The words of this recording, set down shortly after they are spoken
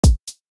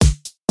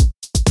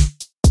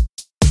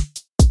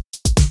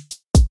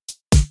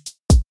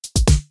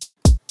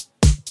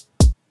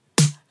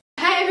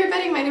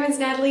name is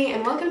Natalie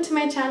and welcome to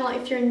my channel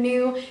if you're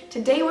new.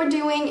 Today we're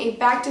doing a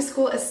back to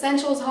school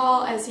essentials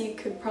haul, as you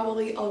could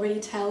probably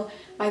already tell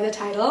by the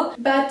title.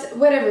 But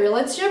whatever,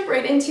 let's jump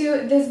right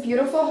into this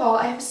beautiful haul.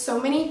 I have so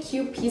many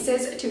cute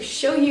pieces to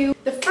show you.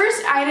 The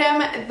first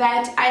item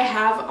that I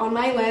have on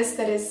my list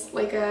that is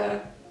like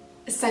a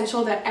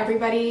essential that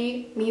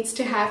everybody needs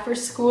to have for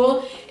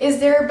school is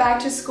their back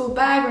to school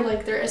bag, or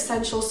like their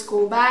essential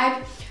school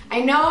bag. I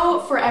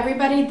know for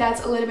everybody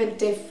that's a little bit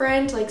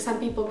different, like some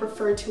people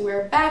prefer to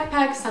wear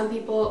backpacks, some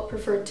people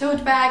prefer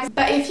tote bags,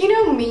 but if you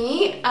know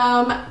me,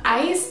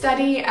 I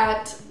study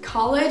at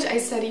college, I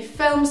study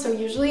film, so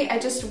usually I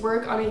just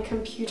work on a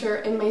computer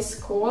in my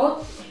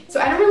school,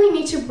 so I don't really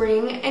need to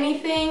bring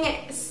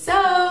anything.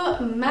 So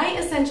my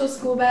essential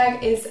school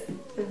bag is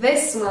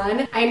this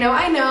one. I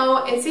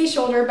know, it's a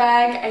shoulder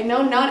bag. I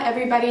know not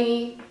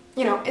everybody,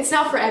 you know, it's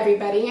not for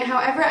everybody.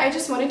 However, I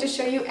just wanted to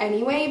show you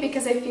anyway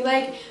because I feel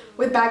like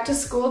with back to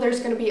school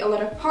there's gonna be a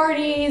lot of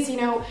parties, you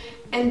know,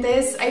 and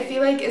this I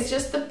feel like is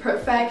just the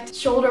perfect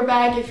shoulder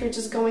bag if you're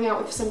just going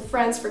out with some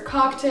friends for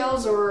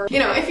cocktails, or you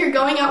know, if you're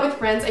going out with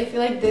friends. I feel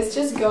like this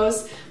just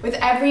goes with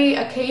every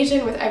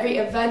occasion, with every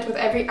event, with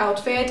every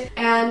outfit.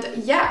 And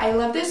yeah, I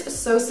love this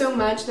so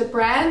much. The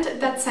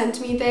brand that sent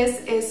me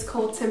this is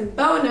called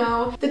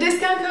Sinbono. The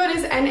discount code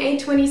is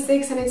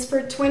NA26 and it's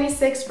for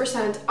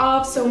 26%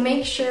 off, so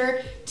make sure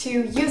to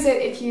use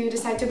it if you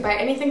decide to buy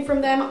anything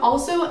from them.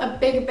 Also, a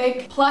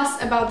big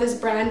plus about this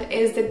brand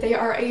is that they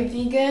are a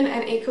vegan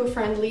and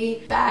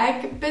eco-friendly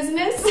bag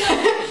business.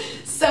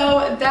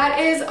 So that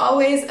is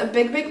always a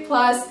big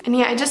plus. And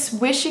yeah, I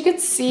just wish you could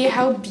see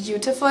how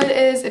beautiful it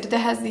is. It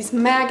has these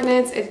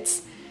magnets.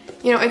 It's,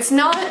 you know, it's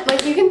not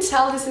like, you can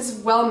tell this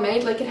is well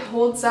made, like it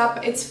holds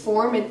up its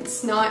form.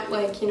 It's not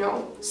like, you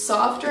know,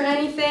 soft or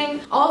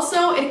anything.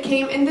 Also, it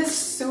came in this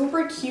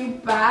super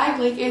cute bag.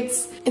 Like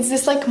it's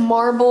this like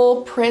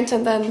marble print,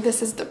 and then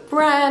this is the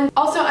brand.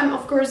 Also, I'm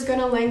of course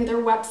gonna link their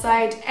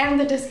website and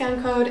the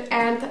discount code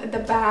and the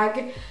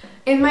bag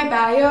in my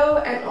bio,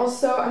 and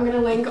also I'm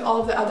gonna link all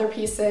of the other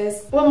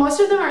pieces. Well, most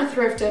of them are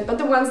thrifted, but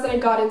the ones that I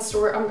got in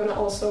store I'm gonna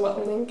also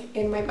link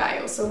in my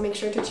bio, so make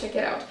sure to check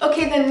it out.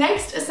 Okay, the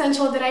next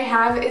essential that I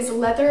have is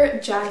leather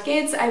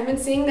jackets. I've been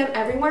seeing them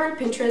everywhere on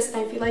Pinterest and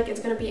I feel like it's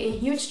gonna be a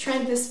huge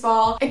trend this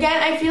fall.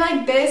 Again, I feel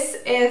like this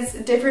is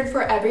different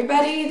for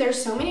everybody.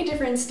 There's so many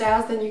different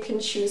styles that you can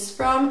choose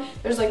from.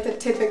 There's like the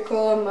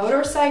typical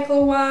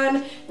motorcycle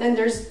one, then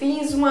there's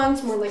these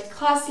ones, more like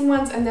classy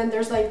ones, and then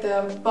there's like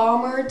the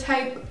bomber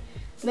type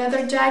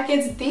leather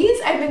jackets. These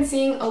I've been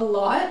seeing a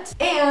lot,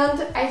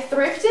 and I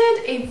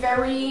thrifted a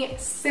very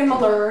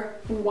similar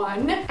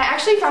one. I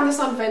actually found this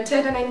on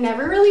Vinted and I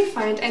never really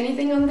find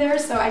anything on there,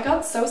 so I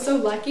got so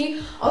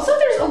lucky. Also,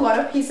 there's a lot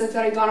of pieces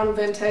that I got on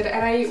Vinted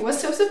and I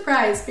was so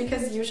surprised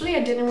because usually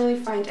I didn't really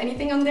find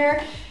anything on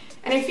there.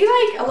 And I feel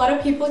like a lot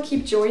of people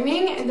keep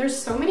joining and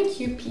there's so many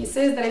cute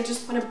pieces that I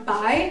just want to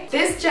buy.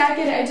 This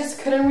jacket I just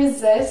couldn't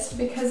resist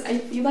because I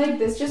feel like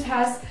this just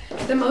has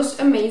the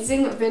most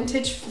amazing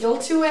vintage feel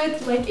to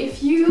it. Like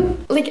if you,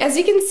 like as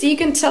you can see, you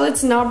can tell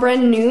it's not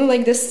brand new.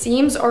 Like the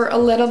seams are a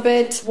little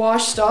bit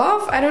washed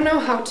off. I don't know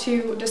how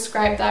to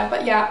describe that,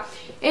 but yeah.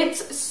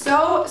 It's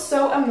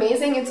so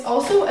amazing. It's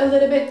also a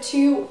little bit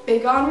too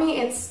big on me.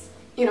 It's,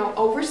 you know,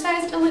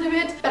 oversized a little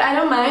bit, but I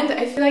don't mind.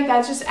 I feel like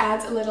that just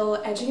adds a little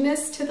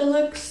edginess to the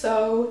look.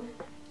 So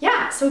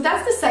yeah, so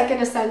that's the second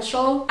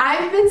essential.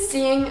 I've been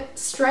seeing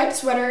striped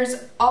sweaters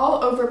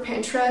all over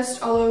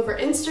Pinterest, all over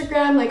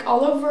Instagram, like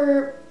all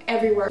over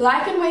everywhere.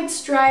 Black and white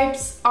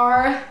stripes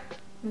are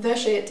the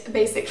shit,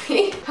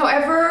 basically.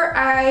 However,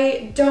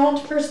 I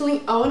don't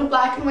personally own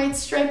black and white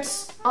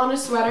stripes on a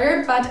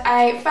sweater, but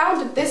I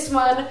found this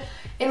one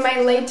in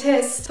my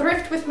latest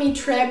Thrift With Me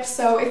trip,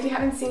 so if you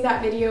haven't seen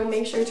that video,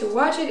 make sure to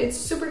watch it. It's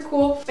super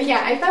cool. But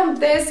yeah, I found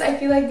this. I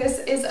feel like this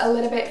is a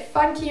little bit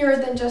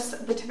funkier than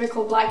just the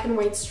typical black and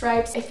white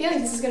stripes. I feel like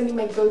this is gonna be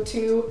my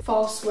go-to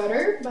fall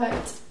sweater,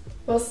 but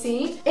we'll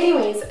see.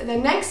 Anyways, the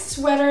next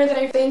sweater that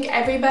I think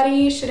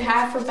everybody should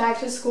have for back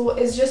to school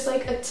is just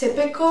like a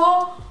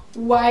typical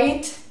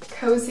white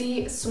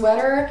cozy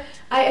sweater.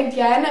 I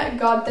again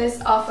got this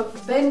off of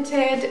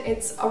Vinted.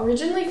 It's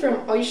originally from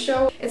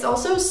Oysho. It's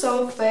also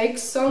so thick,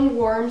 so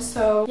warm,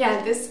 so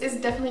yeah, this is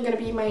definitely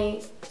gonna be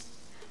my,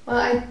 well,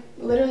 I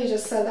literally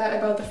just said that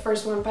about the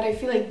first one, but I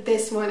feel like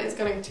this one is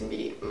going to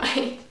be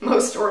my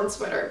most worn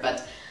sweater,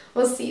 but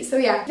we'll see. So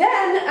yeah,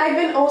 then I've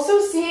been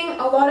also seeing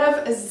a lot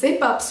of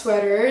zip-up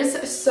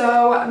sweaters.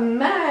 So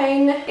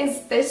mine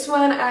is this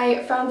one.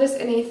 I found this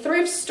in a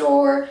thrift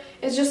store.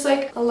 It's just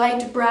like a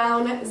light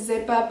brown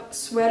zip-up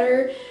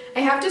sweater.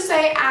 I have to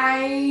say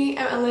I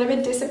am a little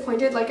bit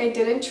disappointed, like I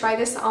didn't try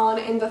this on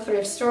in the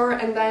thrift store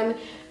and then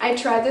I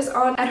tried this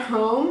on at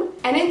home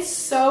and it's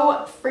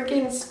so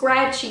freaking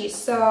scratchy,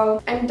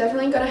 so I'm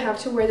definitely gonna have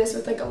to wear this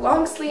with like a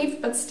long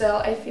sleeve, but still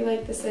I feel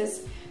like this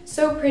is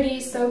so pretty,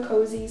 so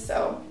cozy,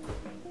 so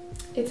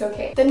it's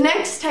okay. The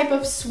next type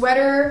of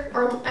sweater,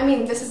 or I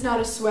mean this is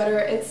not a sweater,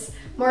 it's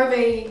more of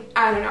a,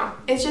 I don't know,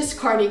 it's just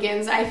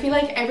cardigans. I feel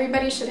like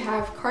everybody should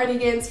have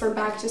cardigans for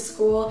back to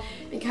school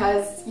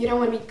because you don't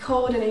want to be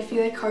cold, and I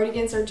feel like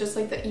cardigans are just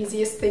like the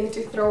easiest thing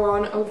to throw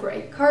on over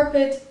a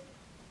carpet.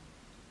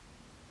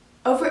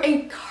 Over a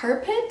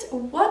carpet?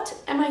 What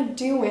am I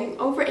doing?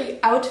 Over a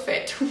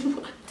outfit.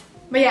 What?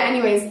 But yeah,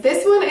 anyways,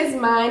 this one is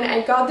mine.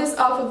 I got this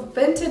off of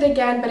Vinted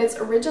again, but it's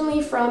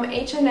originally from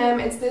H&M.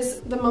 It's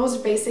the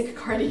most basic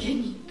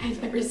cardigan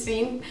I've ever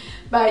seen.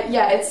 But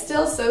yeah, it's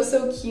still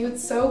so cute,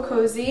 so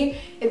cozy.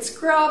 It's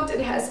cropped, it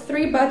has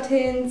 3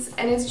 buttons,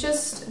 and it's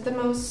just the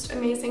most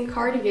amazing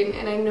cardigan.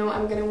 And I know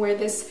I'm gonna wear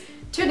this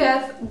to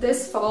death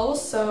this fall,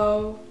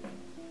 so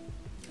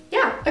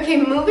yeah. Okay,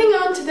 moving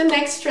on to the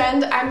next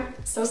trend. I'm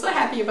so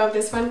happy about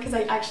this one because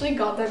I actually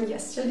got them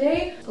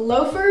yesterday.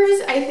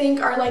 Loafers, I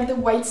think, are like the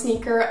white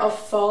sneaker of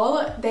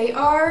fall. They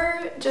are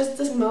just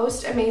the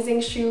most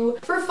amazing shoe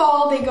for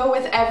fall. They go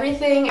with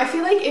everything. I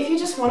feel like if you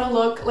just want to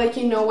look like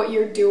you know what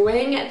you're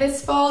doing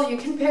this fall, you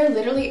can pair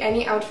literally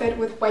any outfit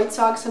with white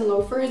socks and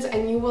loafers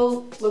and you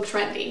will look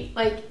trendy.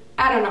 Like,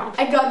 I don't know.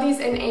 I got these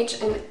in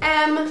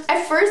H&M.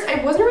 At first,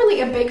 I wasn't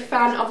really a big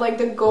fan of like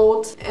the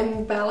gold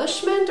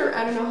embellishment, or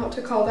I don't know how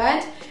to call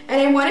that.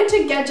 And I wanted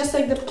to get just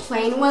like the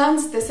plain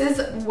ones. This is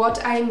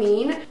what I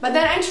mean. But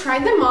then I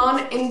tried them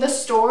on in the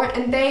store,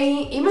 and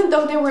they, even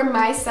though they were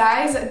my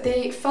size,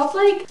 they felt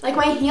like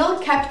my heel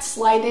kept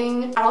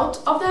sliding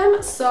out of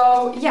them.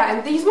 So yeah,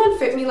 and these ones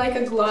fit me like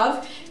a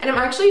glove. And I'm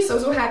actually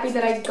so happy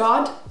that I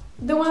got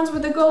the ones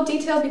with the gold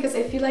detail because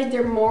I feel like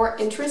they're more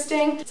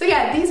interesting. So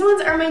yeah, these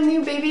ones are my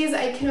new babies.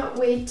 I cannot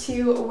wait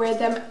to wear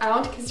them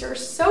out because they're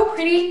so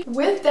pretty.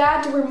 With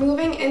that, we're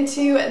moving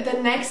into the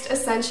next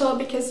essential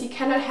because you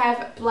cannot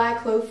have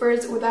black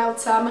loafers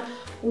without some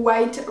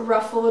white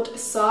ruffled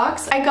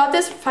socks. I got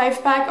this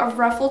 5-pack of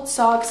ruffled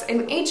socks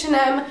in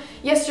H&M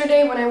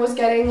yesterday when I was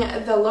getting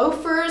the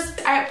loafers.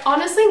 I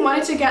honestly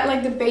wanted to get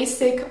like the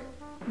basic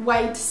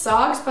white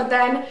socks, but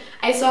then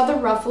I saw the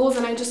ruffles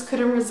and I just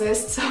couldn't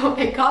resist, so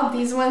I got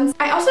these ones.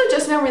 I also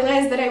just now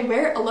realized that I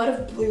wear a lot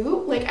of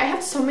blue. Like, I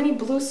have so many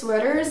blue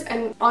sweaters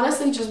and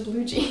honestly just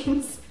blue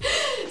jeans.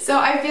 So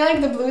I feel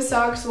like the blue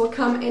socks will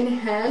come in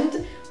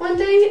hand one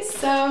day,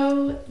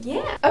 so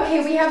yeah.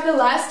 Okay, we have the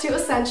last 2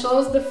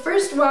 essentials. The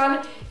first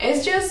one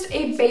is just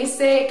a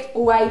basic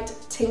white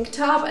tank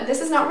top. This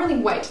is not really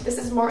white, this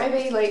is more of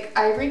a like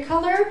ivory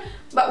color,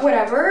 but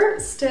whatever,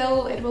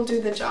 still it will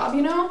do the job,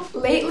 you know?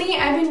 Lately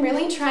I've been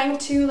really trying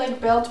to like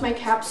build my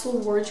capsule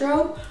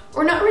wardrobe,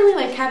 or not really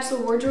like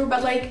capsule wardrobe,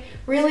 but like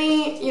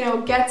really, you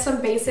know, get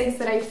some basics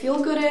that I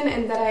feel good in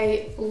and that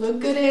I look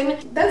good in.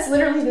 That's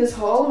literally this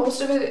haul.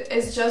 Most of it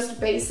is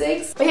just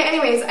basics. But yeah,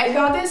 anyways, I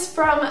got this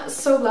from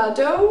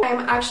Solado.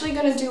 I'm actually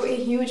gonna do a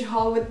huge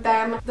haul with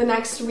them the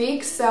next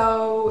week,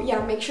 so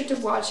yeah, make sure to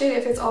watch it.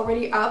 If it's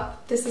already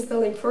up, this is the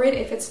link for it.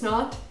 If it's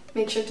not,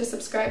 make sure to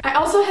subscribe. I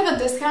also have a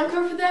discount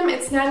code for them.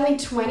 It's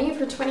Natalie20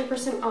 for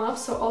 20% off,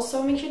 so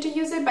also make sure to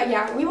use it. But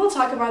yeah, we will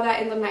talk about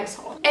that in the next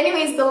haul.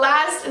 Anyways, the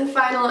last and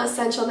final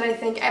essential that I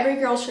think every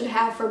girl should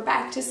have for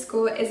back to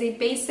school is a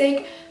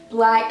basic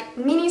black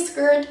mini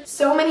skirt.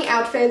 So many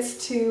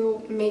outfits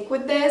to make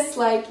with this.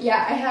 Like,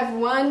 yeah, I have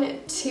 1,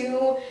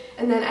 2,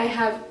 and then I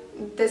have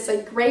this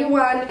like gray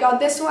one. Got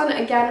this one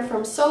again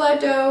from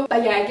Solado,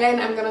 but yeah, again,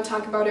 I'm gonna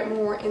talk about it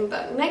more in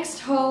the next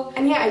haul.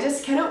 And yeah, I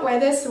just cannot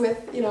wear this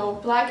with, you know,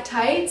 black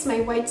tights,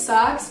 my white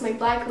socks, my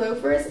black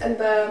loafers, and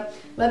the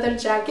leather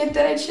jacket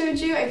that I showed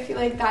you. I feel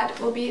like that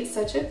will be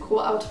such a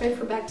cool outfit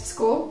for back to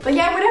school. But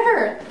yeah,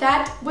 whatever,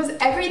 that was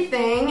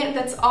everything.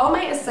 That's all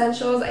my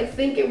essentials. I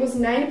think it was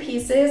 9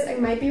 pieces, I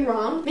might be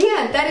wrong, but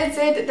yeah, that is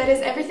it. That is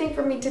everything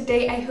for me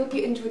today. I hope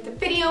you enjoyed the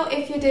video.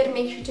 If you did,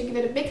 make sure to give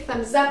it a big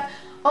thumbs up.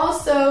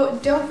 Also,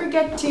 don't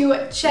forget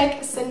to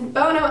check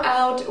Sinbono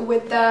out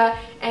with the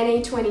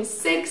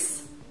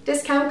NA26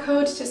 discount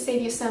code to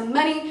save you some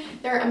money.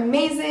 They're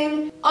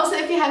amazing. Also,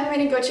 if you haven't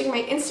been, go check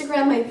my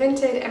Instagram, my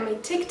Vinted, and my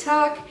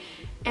TikTok.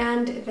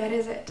 And that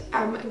is it.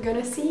 I'm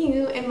gonna see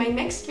you in my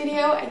next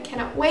video. I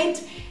cannot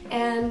wait,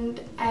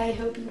 and I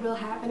hope you will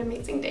have an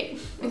amazing day.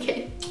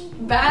 Okay,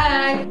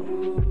 bye!